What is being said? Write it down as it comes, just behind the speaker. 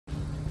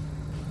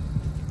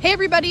Hey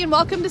everybody, and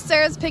welcome to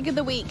Sarah's Pick of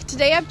the Week.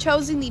 Today I've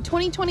chosen the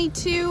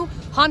 2022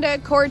 Honda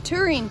Accord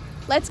Touring.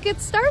 Let's get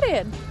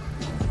started.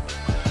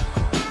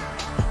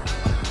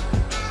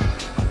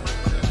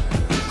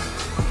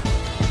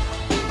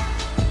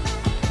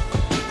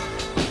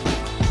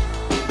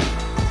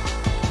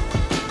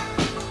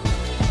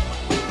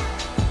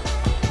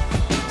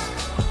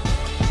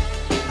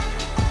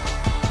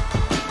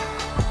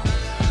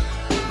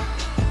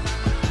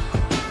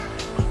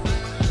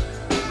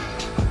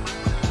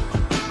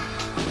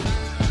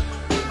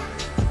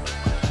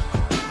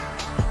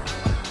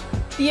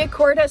 The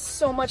Accord has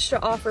so much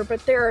to offer,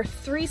 but there are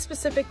three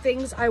specific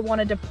things I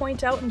wanted to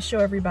point out and show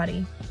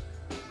everybody.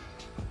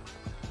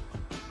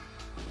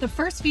 The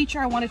first feature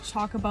I wanted to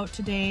talk about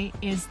today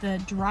is the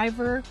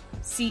driver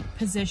seat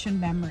position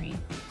memory.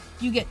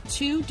 You get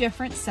two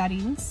different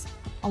settings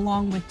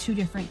along with two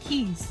different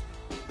keys.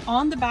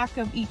 On the back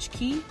of each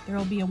key, there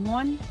will be a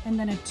 1 and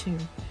then a 2.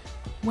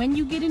 When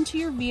you get into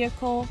your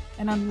vehicle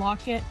and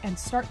unlock it and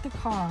start the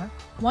car,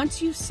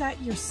 once you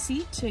set your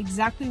seat to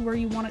exactly where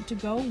you want it to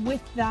go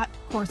with that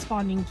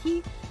corresponding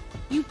key,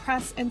 you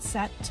press and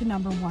set to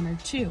number 1 or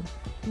 2.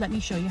 Let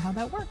me show you how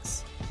that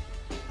works.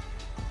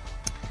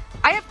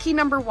 I have key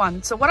number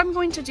 1, so what I'm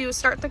going to do is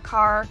start the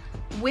car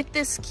with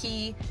this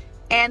key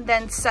and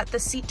then set the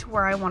seat to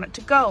where I want it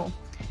to go.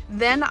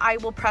 Then I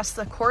will press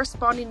the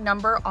corresponding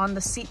number on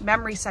the seat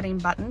memory setting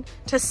button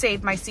to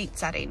save my seat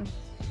setting.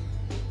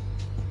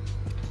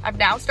 I've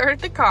now started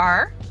the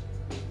car.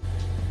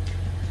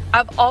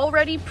 I've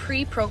already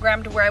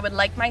pre-programmed where I would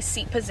like my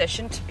seat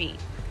position to be.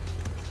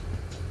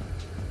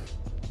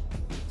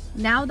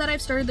 Now that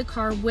I've started the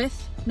car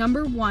with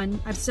number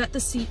 1, I've set the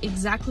seat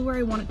exactly where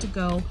I want it to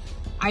go.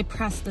 I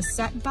press the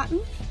set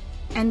button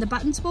and the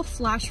buttons will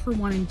flash for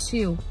 1 and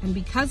 2. And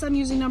because I'm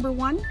using number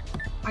 1,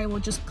 I will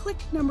just click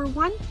number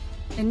 1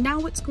 and now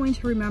it's going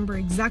to remember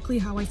exactly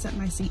how I set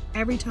my seat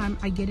every time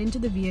I get into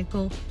the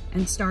vehicle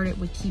and start it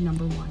with key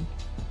number 1.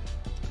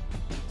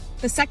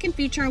 The second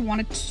feature I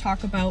wanted to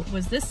talk about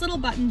was this little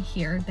button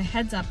here, the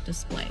heads-up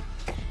display.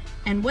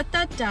 And what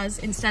that does,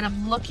 instead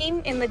of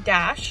looking in the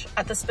dash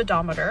at the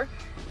speedometer,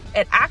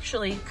 it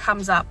actually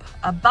comes up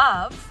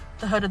above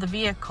the hood of the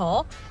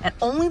vehicle and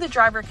only the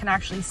driver can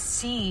actually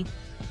see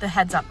the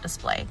heads-up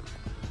display.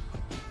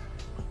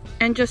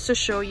 And just to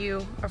show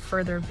you a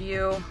further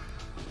view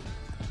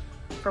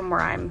from where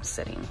I'm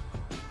sitting.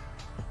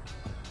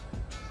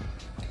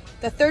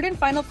 The third and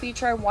final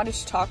feature I wanted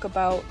to talk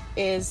about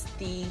is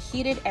the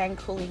heated and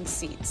cooling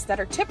seats that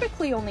are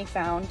typically only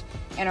found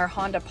in our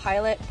Honda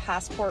Pilot,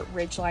 Passport,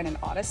 Ridgeline, and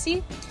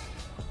Odyssey.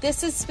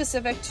 This is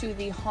specific to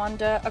the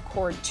Honda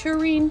Accord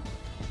Touring.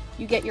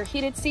 You get your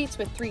heated seats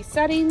with 3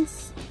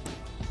 settings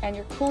and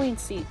your cooling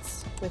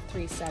seats with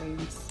 3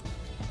 settings.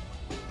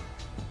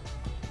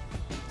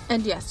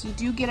 And yes, you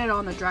do get it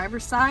on the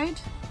driver's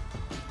side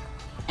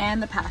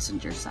and the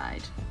passenger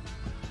side.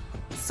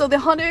 So the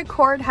Honda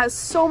Accord has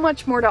so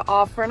much more to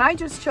offer, and I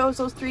just chose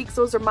those 3 because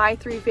those are my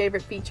 3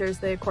 favorite features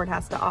the Accord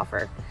has to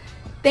offer.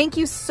 Thank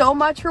you so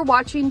much for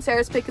watching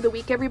Sarah's Pick of the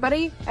Week,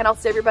 everybody, and I'll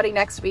see everybody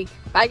next week.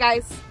 Bye,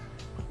 guys.